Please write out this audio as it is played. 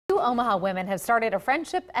Omaha women have started a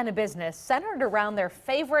friendship and a business centered around their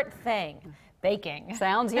favorite thing, baking.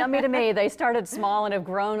 Sounds yummy to me. They started small and have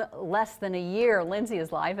grown less than a year. Lindsay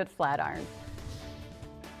is live at Flatiron.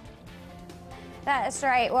 That's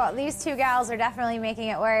right. Well, these two gals are definitely making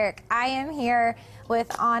it work. I am here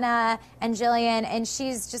with Anna and Jillian, and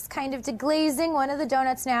she's just kind of deglazing one of the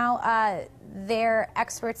donuts now. They're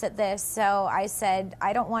experts at this, so I said,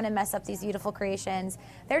 I don't want to mess up these beautiful creations.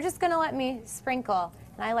 They're just going to let me sprinkle,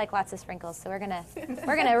 and I like lots of sprinkles, so we're gonna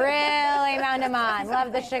really mound them on.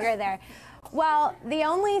 Love the sugar there. Well, the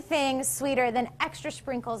only thing sweeter than extra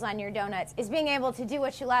sprinkles on your donuts is being able to do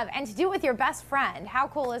what you love and to do it with your best friend. How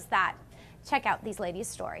cool is that? Check out these ladies'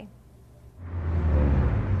 story.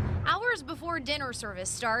 Hours before dinner service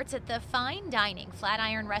starts at the fine dining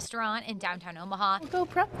Flatiron restaurant in downtown Omaha, Go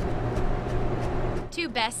prep. two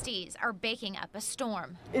besties are baking up a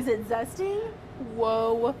storm. Is it zesty?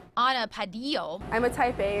 Whoa. Anna Padillo I'm a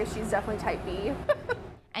type A, she's definitely type B.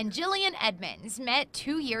 and Jillian Edmonds met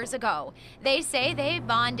 2 years ago. They say they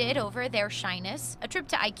bonded over their shyness, a trip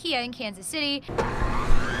to IKEA in Kansas City,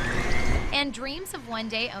 and dreams of one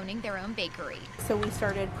day owning their own bakery. So we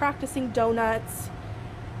started practicing donuts,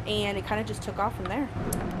 and it kind of just took off from there.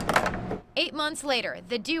 8 months later,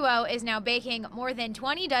 the duo is now baking more than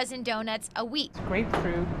 20 dozen donuts a week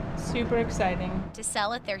Grapefruit, super exciting. to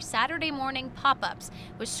sell at their Saturday morning pop-ups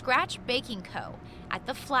with Scratch Baking Co. at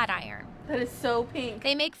the Flatiron. That is so pink.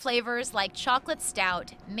 They make flavors like chocolate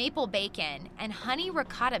stout, maple bacon, and honey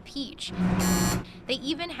ricotta peach. They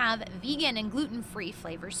even have vegan and gluten-free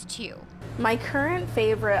flavors too. My current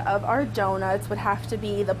favorite of our donuts would have to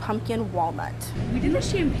be the pumpkin walnut. We did the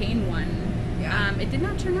champagne one. It did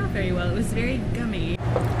not turn out very well. It was very gummy.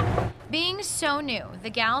 Being so new, the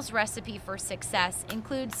gals' recipe for success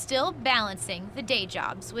includes still balancing the day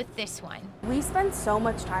jobs with this one. We spend so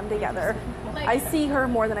much time together. I see her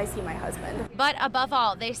more than I see my husband. But above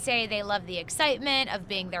all, they say they love the excitement of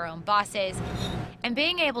being their own bosses and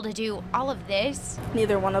being able to do all of this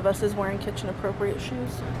Neither one of us is wearing kitchen appropriate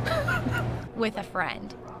shoes. with a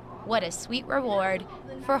friend. What a sweet reward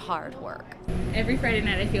for hard work. Every Friday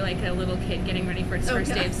night I feel like a little kid getting ready for its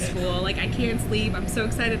first day of school. Like I can't sleep. I'm so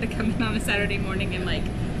excited to come in on a Saturday morning and like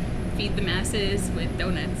feed the masses with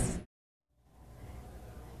donuts.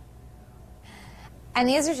 And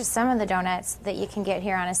these are just some of the donuts that you can get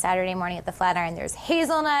here on a Saturday morning at the Flatiron. There's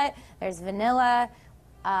hazelnut, there's vanilla,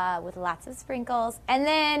 with lots of sprinkles. And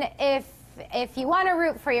then if you want to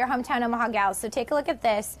root for your hometown Omaha gals, so take a look at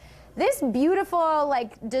this. This beautiful,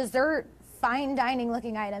 like, dessert, fine dining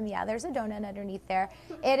looking item. Yeah, there's a donut underneath there.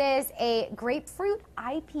 It is a grapefruit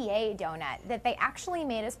IPA donut that they actually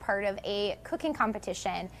made as part of a cooking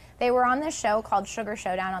competition. They were on this show called Sugar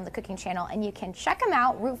Showdown on the Cooking Channel, and you can check them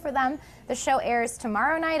out, root for them. The show airs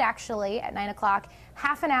tomorrow night, actually, at 9 o'clock,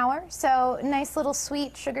 half an hour. So nice little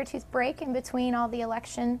sweet sugar tooth break in between all the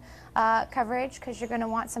election coverage, because you're going to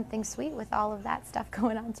want something sweet with all of that stuff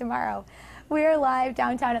going on tomorrow. We're live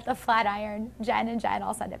downtown at the Flatiron. Jen and Jen,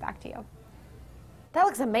 I'll send it back to you. That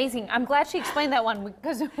looks amazing. I'm glad she explained that one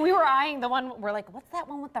because we were eyeing the one, we're like, what's that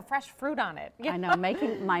one with the fresh fruit on it? I know,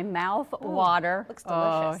 making my mouth water. Looks delicious.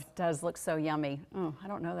 Oh, it does look so yummy. Oh, I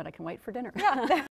don't know that I can wait for dinner. Yeah.